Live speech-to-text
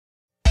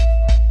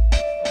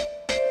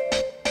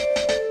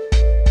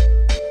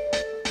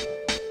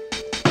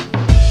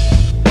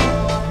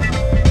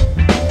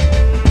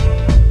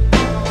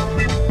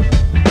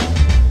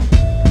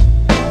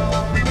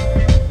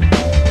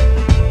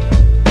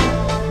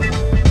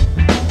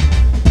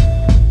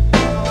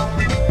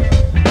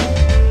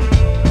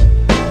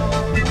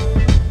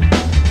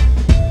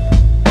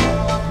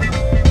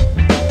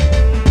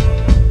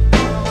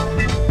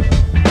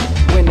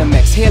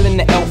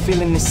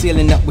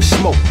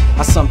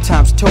I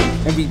sometimes tote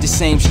and read the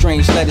same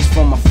strange letters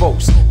from my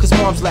folks. Cause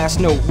mom's last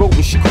note wrote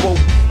and she quote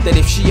that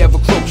if she ever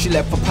croaked, she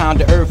left a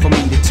pound of herb for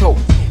me to tote.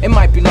 It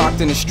might be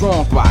locked in a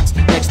strong box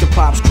next to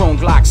Pop's chrome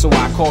Glock, so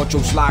I called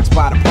Joe's Locks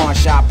by the pawn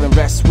shop and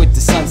rest with the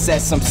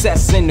sunset. Some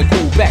cess in the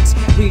cool backs,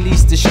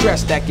 release the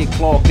stress that get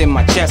clogged in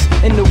my chest.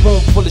 In the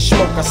room full of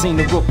smoke, I seen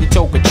the rookie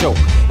toke a choke,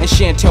 and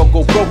Chantel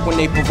go broke when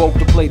they provoke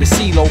to play the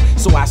CeeLo.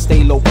 So I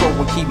stay low pro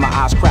and keep my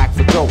eyes cracked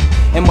for dope.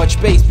 And much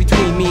space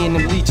between me and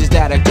them leeches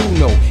that I do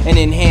know, and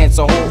enhance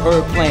a whole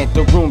herb plant,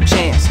 the room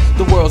chance.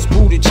 The world's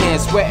booted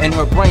chance, sweating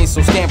her brain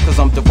so stamped cause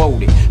I'm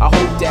devoted. I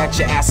hope that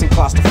your ass ain't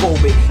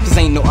claustrophobic, cause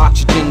ain't no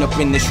oxygen up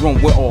in this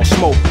room, we're all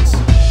smokers.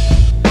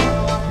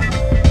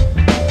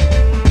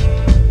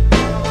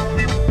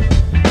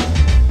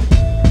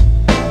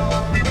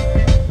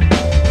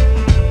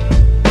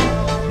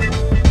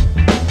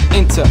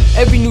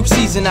 Every new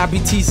season I be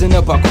teasing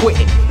about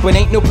quitting, but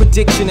ain't no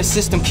prediction, a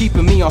system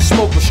keeping me on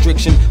smoke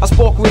restriction. I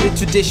spark with a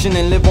tradition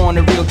and live on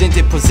a real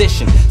dented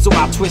position, so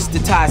I twist the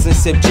ties and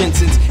sip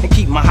Jensen's and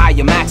keep my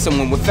higher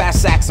maximum. With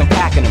fast sacks I'm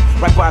packing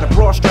them right by the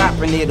broad strap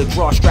and near the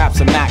draw straps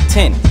of Mac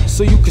 10.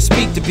 So you can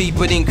speak the beat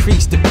but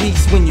increase the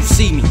peace when you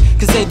see me,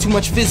 cause ain't too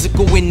much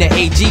physical in the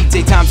AG.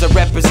 Daytimes I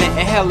represent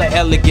a hella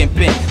elegant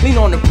bent. Lean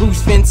on the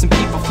Bruce Fence and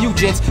peep a few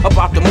gents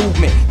about the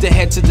movement, to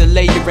head to the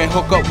layer and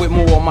hook up with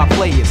more of my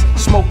players.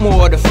 Smoke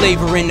more of the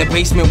flavor in the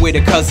basement with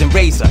a cousin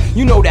Razor.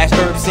 You know that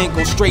herb scent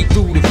goes straight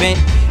through the vent.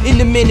 In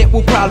a minute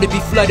we'll probably be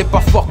flooded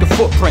by fucking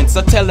footprints.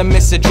 I tell them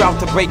it's a drought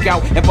to break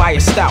out and buy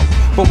a stout,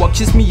 but what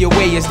keeps me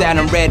away is that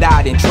I'm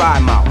red-eyed and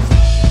dry-mouthed.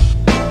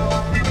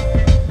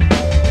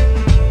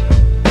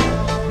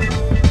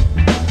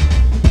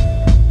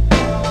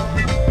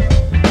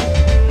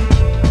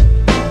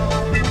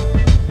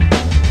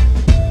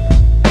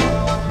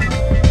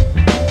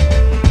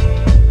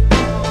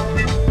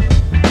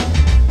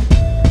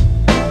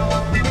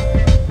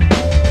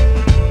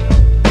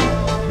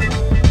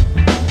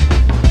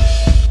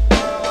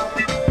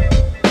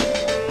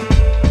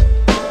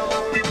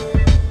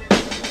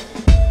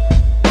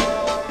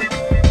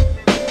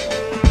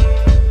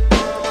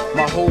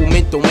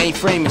 The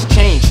mainframe has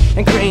changed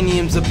and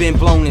craniums have been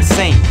blown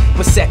insane,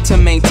 but set to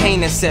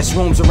maintain assess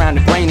rooms around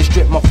the brain and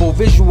strip my full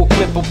visual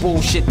clip of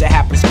bullshit that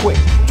happens quick.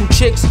 Two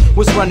chicks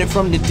was running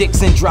from the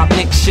dicks and dropped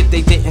nicks, shit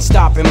they didn't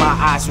stop, and my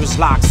eyes was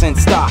locked and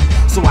stopped.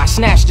 So I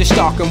snatched the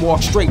stock and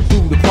walked straight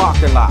through the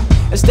parking lot.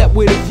 I stepped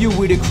with a few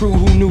with the crew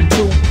who knew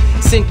too.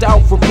 Sent out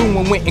for room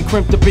and went and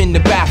crimped up in the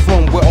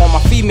bathroom where all my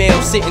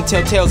females sit and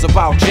tell tales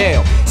about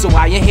jail. So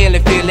I inhale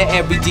and feel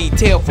every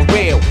detail for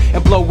real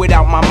and blow it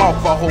out my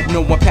mouth. I hope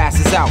no one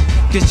passes out,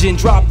 cause Jen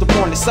dropped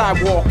upon the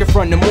sidewalk in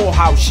front of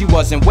Morehouse. She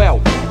wasn't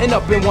well, and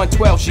up in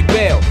 112 she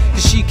bailed,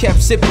 cause she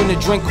kept sipping the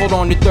drink cold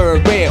on the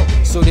third rail.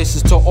 So this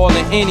is to all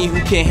and any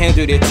who can't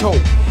handle their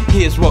tote.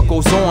 Here's what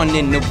goes on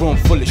in the room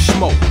full of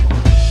smoke.